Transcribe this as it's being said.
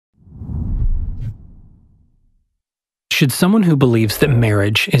Should someone who believes that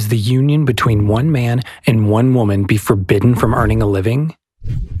marriage is the union between one man and one woman be forbidden from earning a living?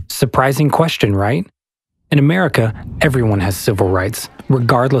 Surprising question, right? In America, everyone has civil rights,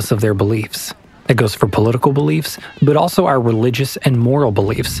 regardless of their beliefs. That goes for political beliefs, but also our religious and moral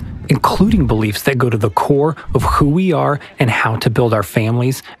beliefs, including beliefs that go to the core of who we are and how to build our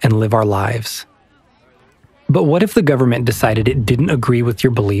families and live our lives. But what if the government decided it didn't agree with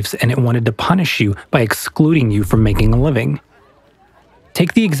your beliefs and it wanted to punish you by excluding you from making a living?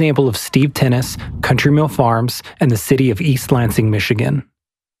 Take the example of Steve Tennis, Country Mill Farms, and the city of East Lansing, Michigan.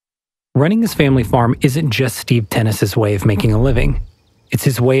 Running his family farm isn't just Steve Tennis's way of making a living. It's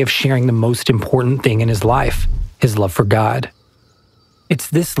his way of sharing the most important thing in his life, his love for God. It's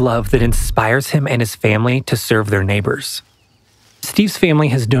this love that inspires him and his family to serve their neighbors. Steve's family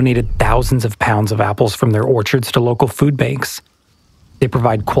has donated thousands of pounds of apples from their orchards to local food banks. They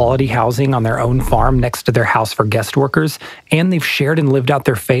provide quality housing on their own farm next to their house for guest workers, and they've shared and lived out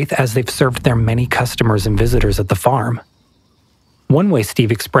their faith as they've served their many customers and visitors at the farm. One way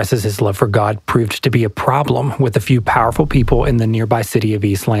Steve expresses his love for God proved to be a problem with a few powerful people in the nearby city of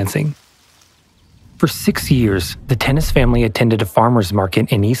East Lansing. For 6 years, the Tennis family attended a farmer's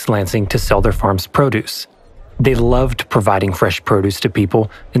market in East Lansing to sell their farm's produce. They loved providing fresh produce to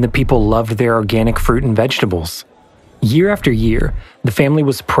people, and the people loved their organic fruit and vegetables. Year after year, the family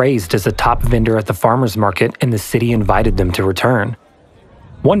was praised as a top vendor at the farmer's market, and the city invited them to return.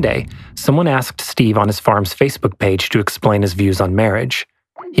 One day, someone asked Steve on his farm's Facebook page to explain his views on marriage.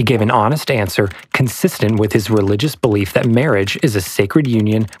 He gave an honest answer consistent with his religious belief that marriage is a sacred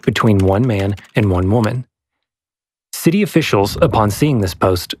union between one man and one woman. City officials, upon seeing this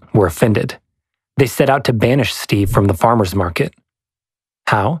post, were offended. They set out to banish Steve from the farmer's market.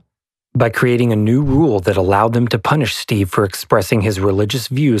 How? By creating a new rule that allowed them to punish Steve for expressing his religious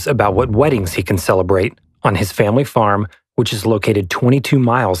views about what weddings he can celebrate on his family farm, which is located 22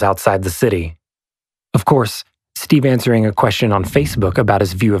 miles outside the city. Of course, Steve answering a question on Facebook about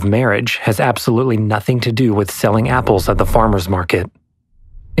his view of marriage has absolutely nothing to do with selling apples at the farmer's market.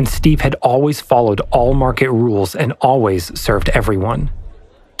 And Steve had always followed all market rules and always served everyone.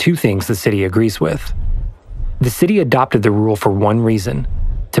 Two things the city agrees with. The city adopted the rule for one reason: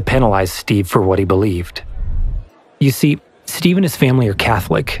 to penalize Steve for what he believed. You see, Steve and his family are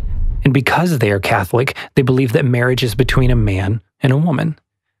Catholic, and because they are Catholic, they believe that marriage is between a man and a woman.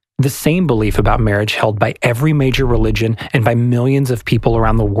 The same belief about marriage held by every major religion and by millions of people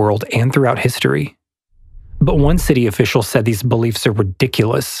around the world and throughout history. But one city official said these beliefs are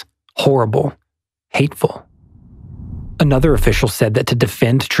ridiculous, horrible, hateful. Another official said that to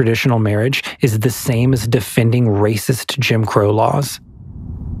defend traditional marriage is the same as defending racist Jim Crow laws.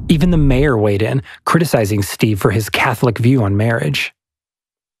 Even the mayor weighed in, criticizing Steve for his Catholic view on marriage.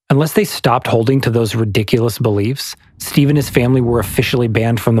 Unless they stopped holding to those ridiculous beliefs, Steve and his family were officially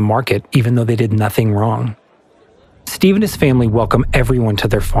banned from the market, even though they did nothing wrong. Steve and his family welcome everyone to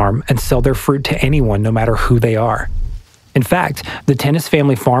their farm and sell their fruit to anyone, no matter who they are. In fact, the Tennis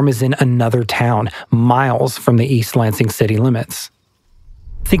family farm is in another town, miles from the East Lansing city limits.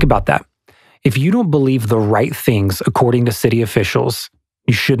 Think about that. If you don't believe the right things according to city officials,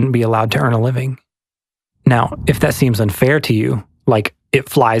 you shouldn't be allowed to earn a living. Now, if that seems unfair to you, like it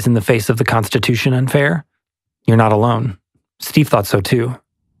flies in the face of the Constitution unfair, you're not alone. Steve thought so too.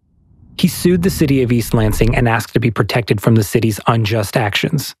 He sued the city of East Lansing and asked to be protected from the city's unjust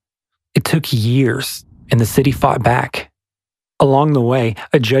actions. It took years, and the city fought back. Along the way,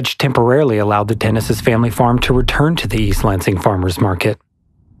 a judge temporarily allowed the Tennis' family farm to return to the East Lansing farmers market.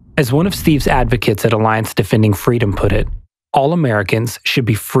 As one of Steve's advocates at Alliance Defending Freedom put it, all Americans should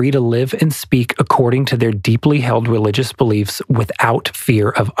be free to live and speak according to their deeply held religious beliefs without fear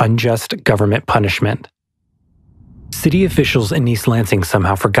of unjust government punishment. City officials in East Lansing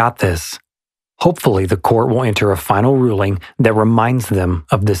somehow forgot this. Hopefully, the court will enter a final ruling that reminds them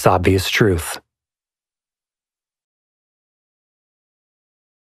of this obvious truth.